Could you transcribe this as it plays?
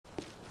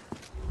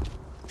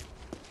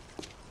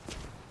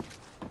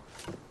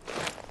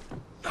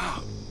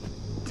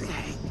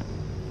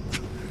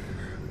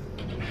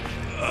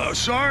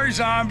sorry,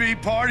 zombie.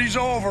 Party's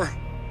over.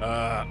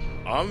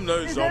 I'm no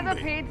Is there the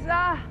zombie.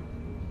 pizza?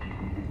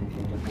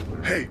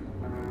 Hey,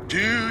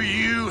 do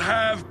you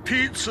have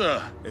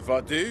pizza? If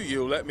I do,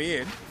 you'll let me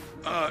in.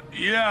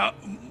 Yeah.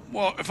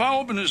 Well, if I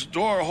open this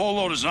door, a whole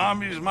load of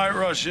zombies might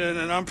rush in,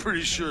 and I'm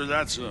pretty sure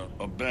that's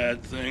a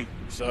bad thing.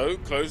 So,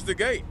 close the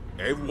gate.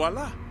 Et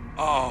voila.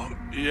 Oh,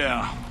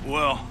 yeah.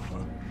 Well,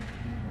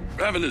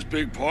 we're having this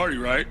big party,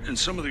 right? And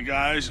some of the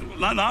guys,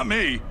 not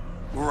me,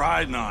 were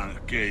riding on a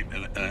gate,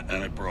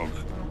 and it broke.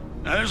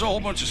 Now, there's a whole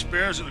bunch of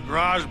spares in the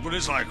garage, but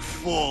it's like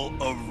full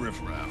of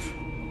riffraff.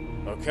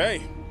 Okay.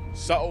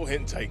 Subtle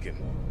hint taken.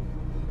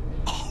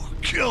 Oh,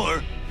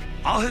 killer.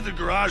 I'll hit the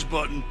garage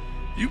button.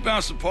 You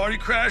bounce the party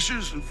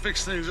crashers and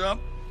fix things up.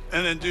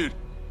 And then, dude,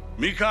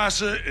 mi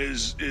casa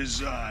is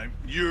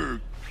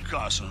your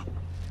casa.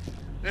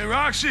 Hey,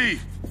 Roxy,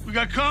 we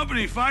got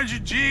company. Find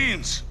your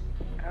jeans.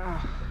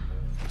 Oh.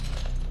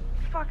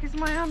 Fuck is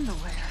my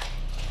underwear?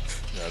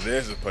 Now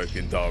there's a poke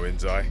in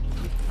Darwin's eye.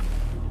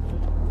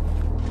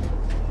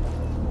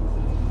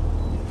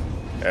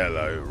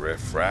 Hello,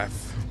 riffraff.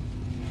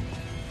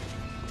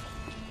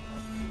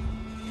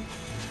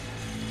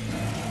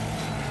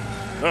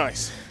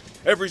 Nice.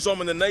 Every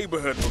zombie in the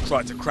neighborhood will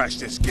try to crash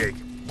this gig.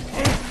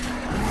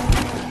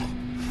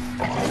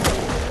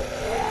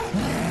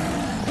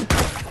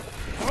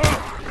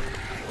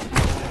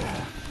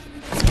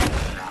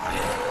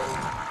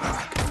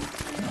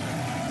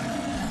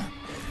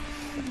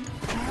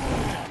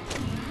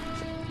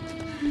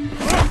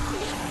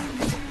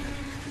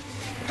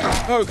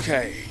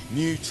 Okay,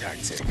 new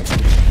tactic.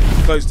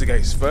 Close the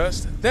gates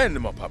first, then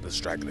mop up the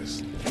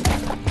stragglers.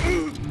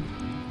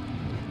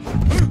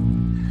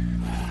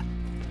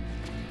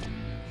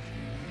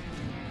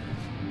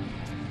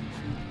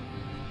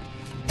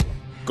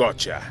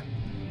 Gotcha.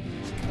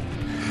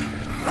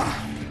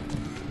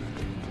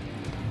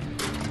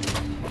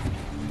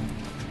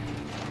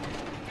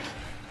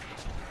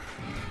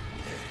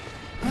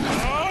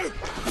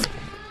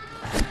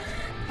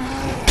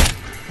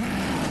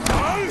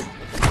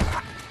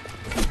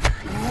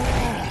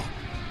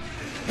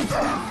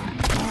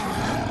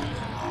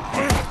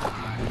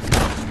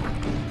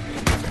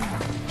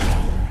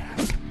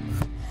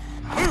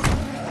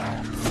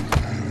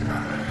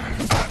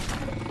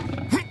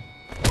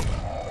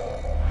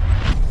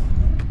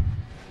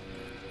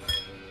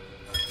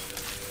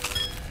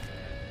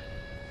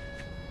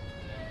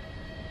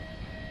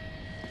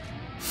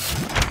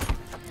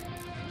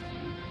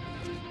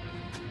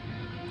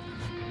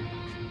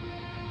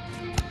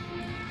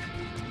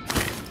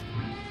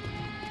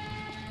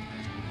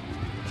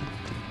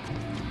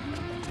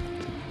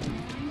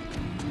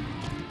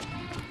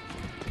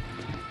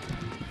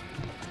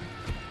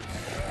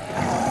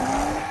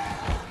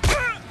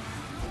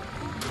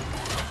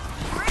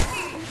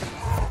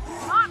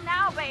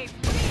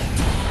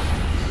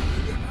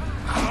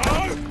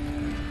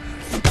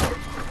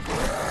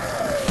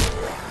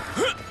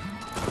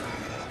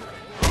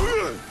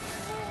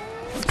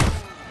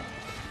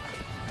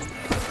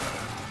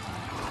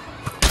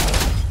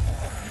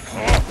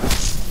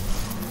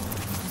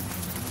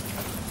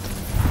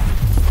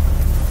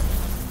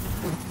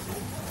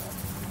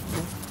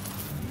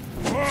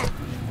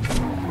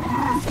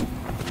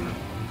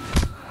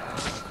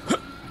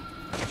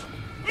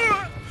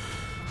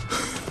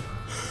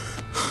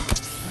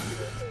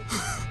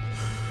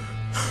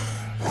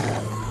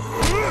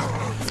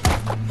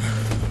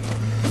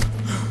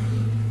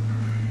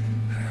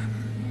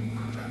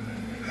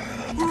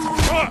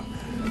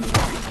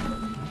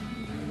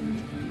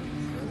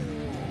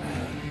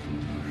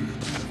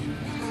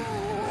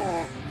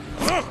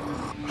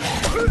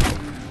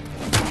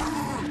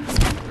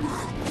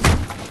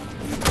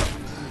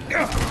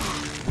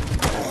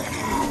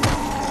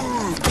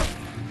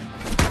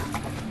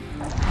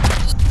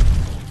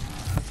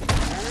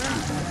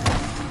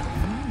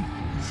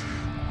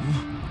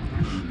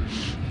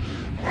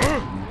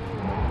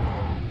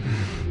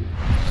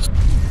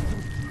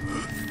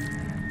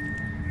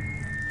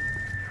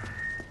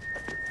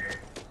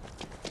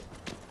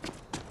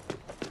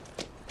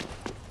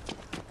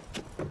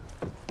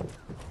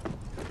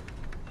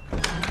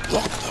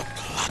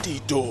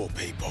 Door,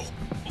 people.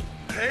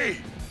 Hey,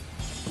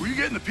 were you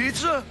getting the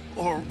pizza,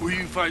 or were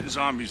you fighting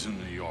zombies in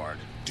the yard?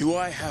 Do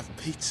I have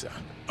pizza?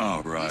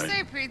 Oh, right. You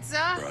say pizza?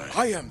 Right.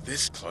 I am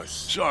this close.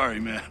 Sorry,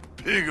 man.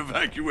 Big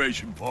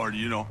evacuation party,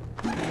 you know.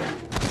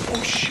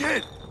 Oh,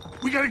 shit!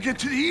 We gotta get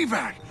to the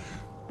evac.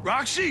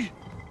 Roxy?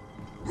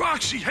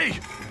 Roxy, hey!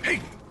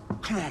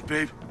 Come on,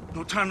 babe.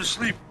 No time to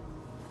sleep.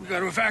 We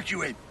gotta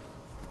evacuate.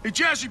 Hey,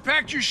 Jessie,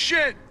 pack your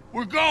shit.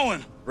 We're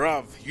going.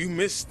 Bruv, you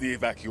missed the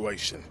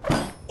evacuation.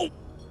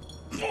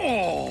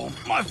 Oh,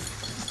 my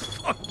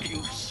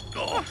fucking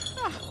skull.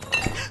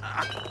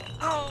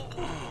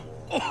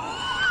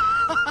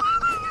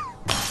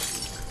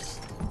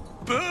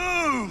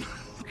 Boom!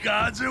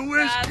 Gods and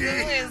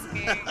whiskey.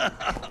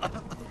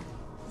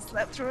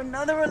 Slept through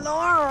another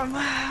alarm.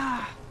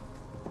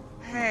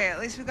 Hey, at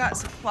least we got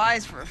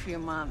supplies for a few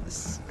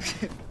months.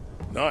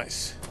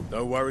 Nice.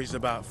 No worries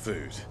about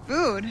food.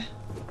 Food?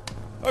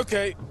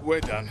 Okay, we're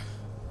done.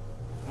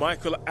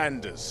 Michael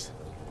Anders.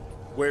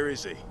 Where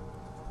is he?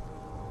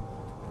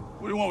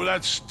 What do you want with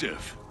that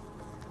stiff?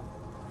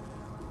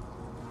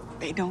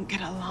 They don't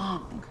get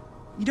along.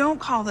 You don't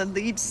call the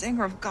lead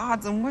singer of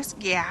Gods and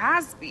Whiskey a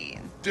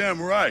has-been.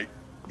 Damn right.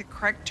 The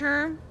correct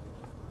term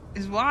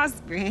is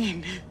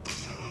was-been.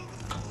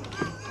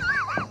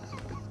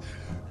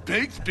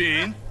 Baked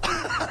bean.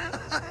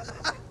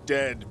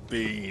 Dead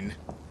bean.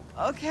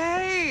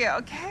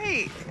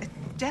 Okay.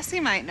 Jessie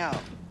might know.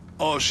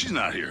 Oh, she's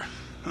not here.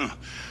 Huh.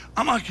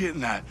 I'm not getting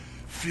that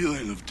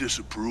feeling of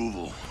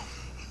disapproval.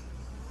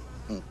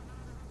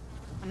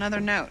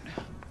 Another note.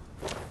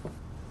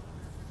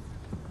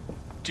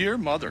 Dear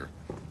Mother,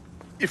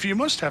 if you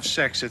must have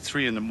sex at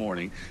 3 in the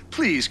morning,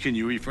 please can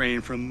you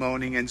refrain from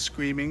moaning and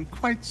screaming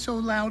quite so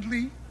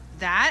loudly?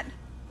 That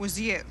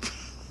was you.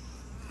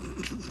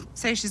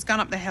 Say she's gone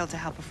up the hill to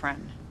help a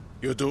friend.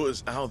 Your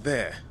daughter's out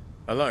there,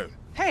 alone.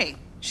 Hey,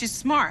 she's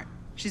smart.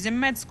 She's in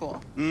med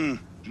school. She's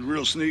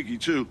real sneaky,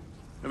 too.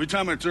 Every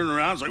time I turn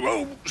around, it's like,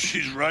 whoa,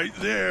 she's right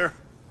there.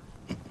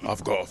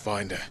 I've got to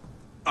find her.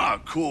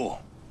 Ah, cool.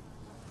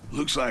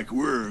 Looks like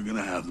we're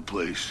gonna have the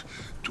place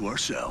to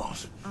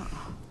ourselves.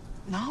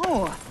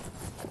 No.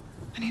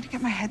 I need to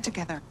get my head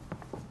together.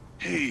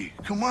 Hey,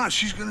 come on,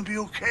 she's gonna be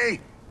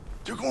okay.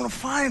 They're gonna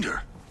find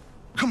her.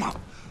 Come on,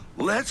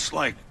 let's,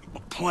 like,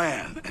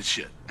 plan and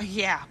shit.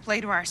 Yeah,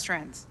 play to our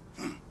strengths.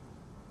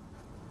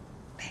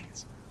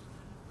 Thanks.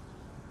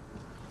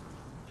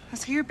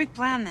 Let's hear your big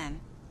plan, then.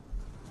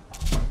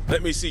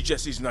 Let me see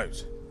Jessie's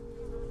note.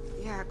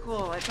 Yeah,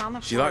 cool. It's on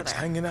the floor She likes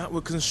there. hanging out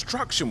with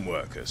construction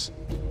workers.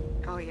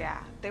 Oh,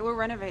 yeah. They were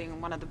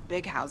renovating one of the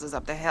big houses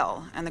up the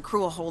hill, and the crew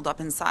will hold up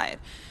inside.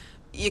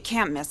 You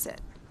can't miss it.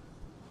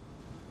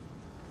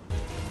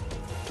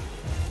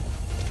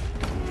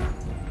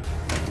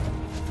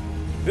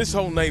 This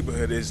whole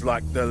neighborhood is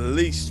like the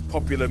least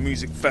popular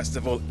music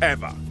festival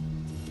ever.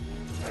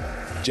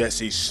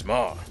 Jessie's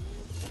smart.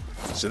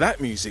 So that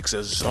music's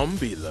a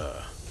zombie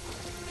lure.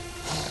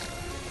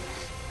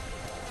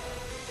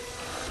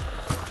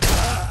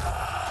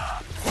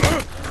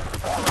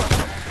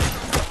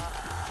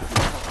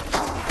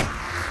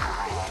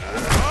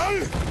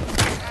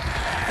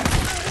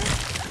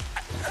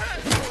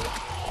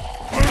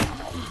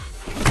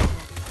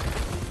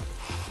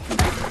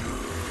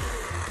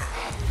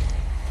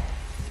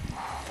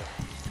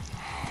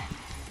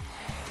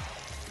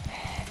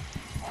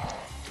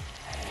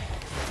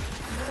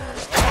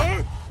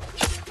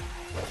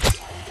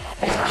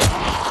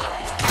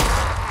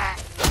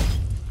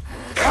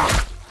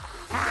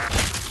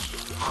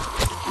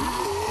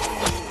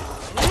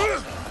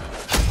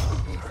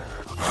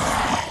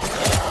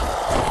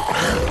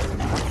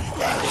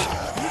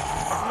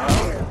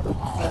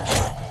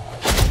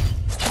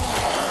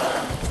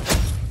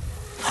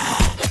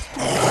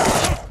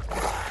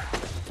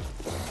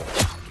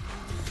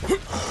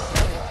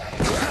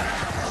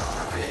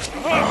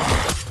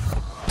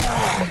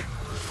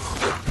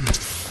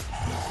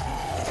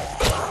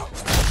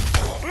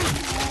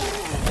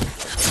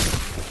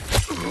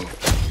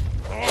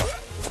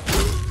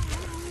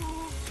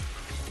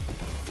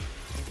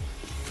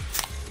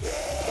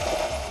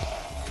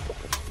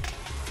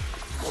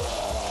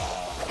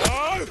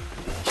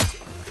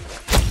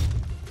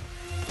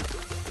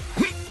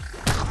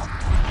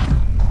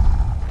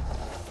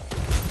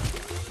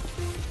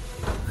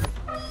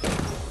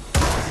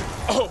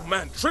 Oh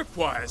man,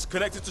 tripwires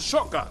connected to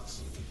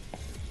shotguns.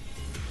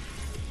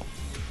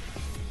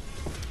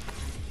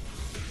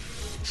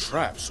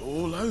 Traps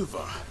all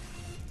over.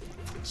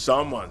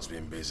 Someone's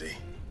been busy.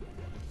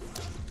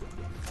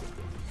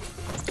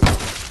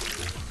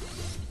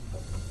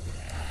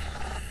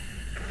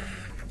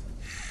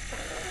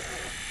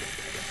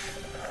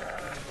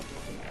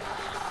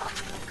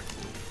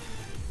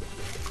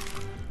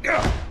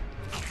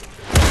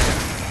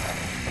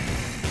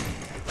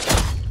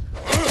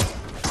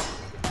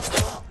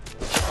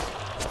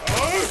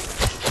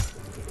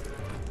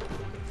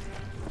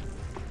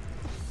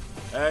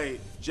 Hey,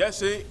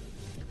 Jessie.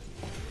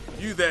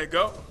 You there,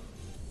 go.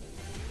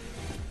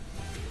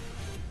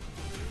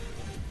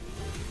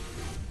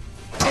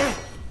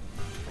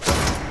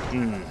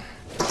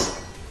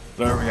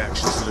 No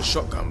reactions to the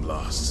shotgun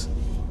blasts.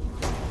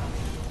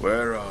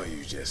 Where are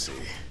you, Jessie?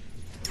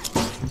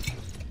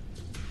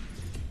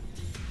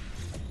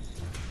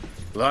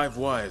 Live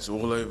wires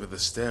all over the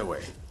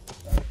stairway.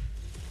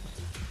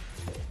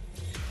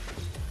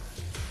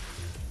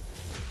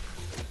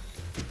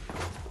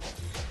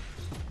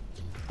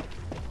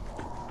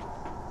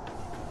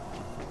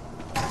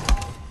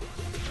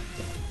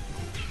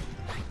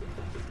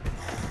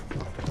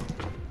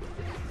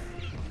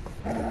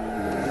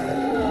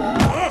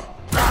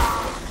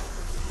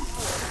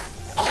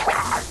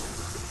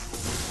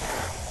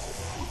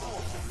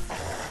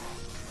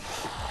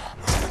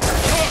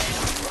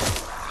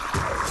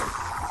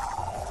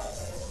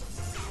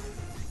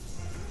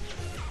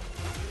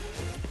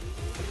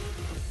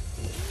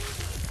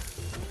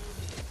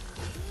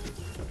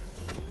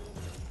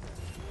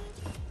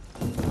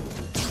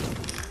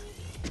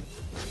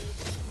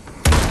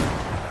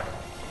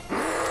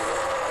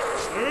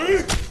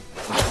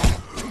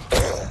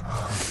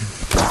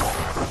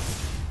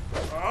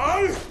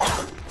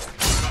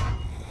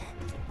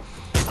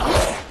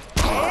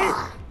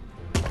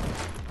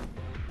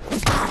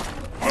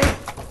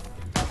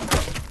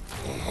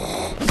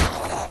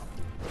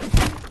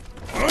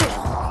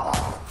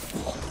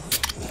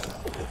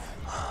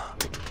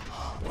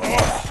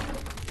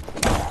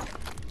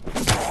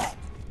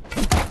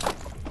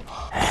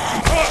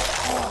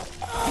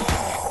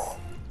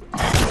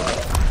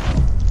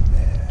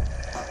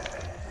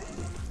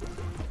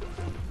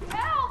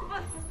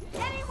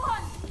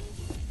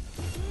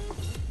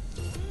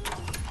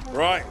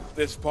 Right,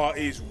 this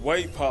party's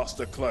way past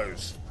the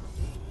close.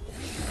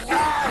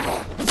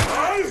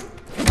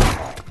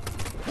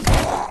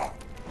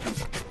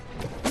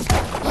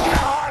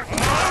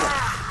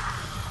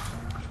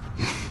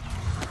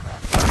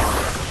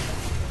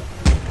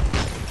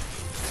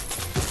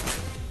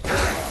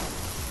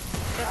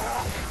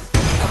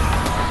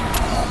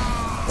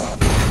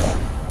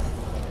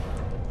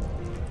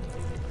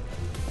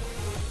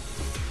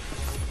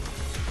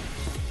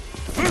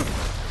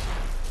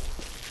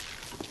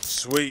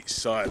 Sweet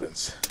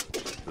silence.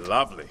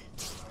 Lovely.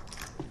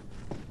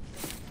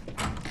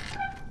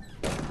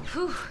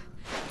 Whew.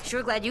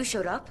 Sure glad you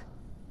showed up.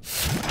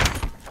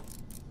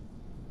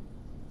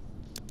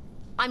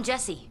 I'm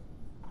Jessie.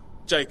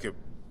 Jacob.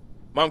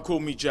 Mum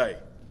called me Jay.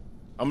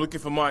 I'm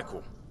looking for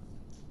Michael.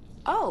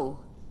 Oh.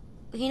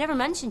 He never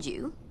mentioned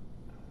you.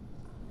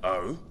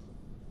 Oh?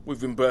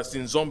 We've been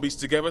bursting zombies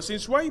together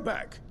since way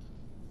back.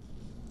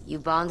 You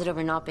bonded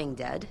over not being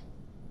dead?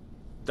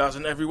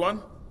 Doesn't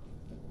everyone?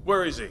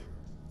 Where is he?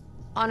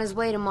 On his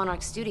way to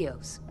Monarch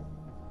Studios.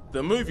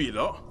 The movie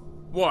lot?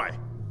 Why?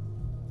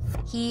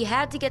 He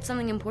had to get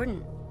something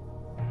important.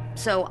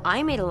 So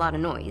I made a lot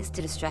of noise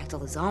to distract all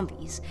the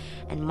zombies,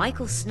 and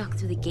Michael snuck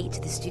through the gate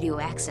to the studio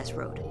access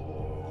road.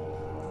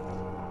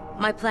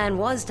 My plan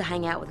was to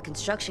hang out with the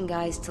construction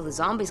guys till the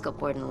zombies got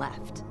bored and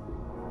left.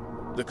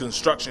 The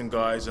construction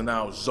guys are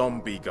now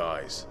zombie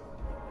guys.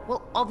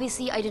 Well,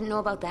 obviously I didn't know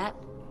about that.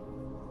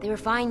 They were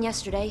fine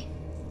yesterday.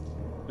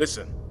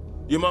 Listen,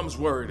 your mum's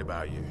worried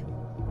about you.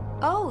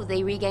 Oh,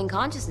 they regained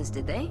consciousness,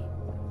 did they?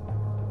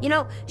 You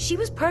know, she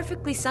was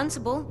perfectly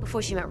sensible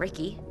before she met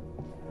Ricky.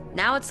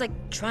 Now it's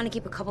like trying to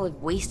keep a couple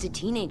of wasted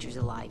teenagers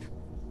alive.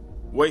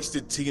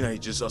 Wasted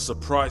teenagers are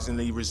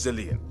surprisingly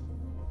resilient.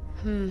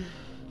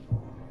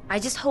 I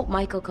just hope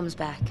Michael comes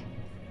back.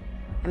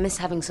 I miss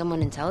having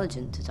someone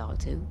intelligent to talk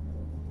to.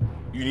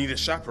 You need a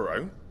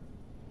chaperone?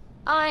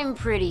 I'm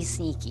pretty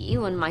sneaky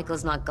when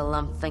Michael's not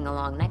galumphing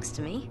along next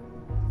to me.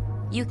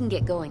 You can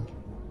get going.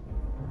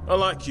 I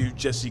like you,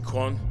 Jessie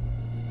Kwon.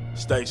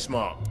 Stay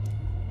smart.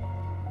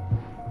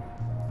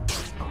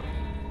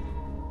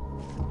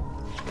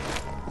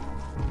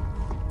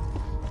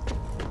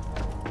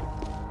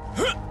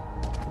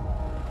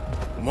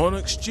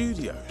 Monarch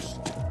Studios.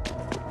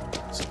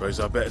 Suppose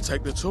I better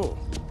take the tour.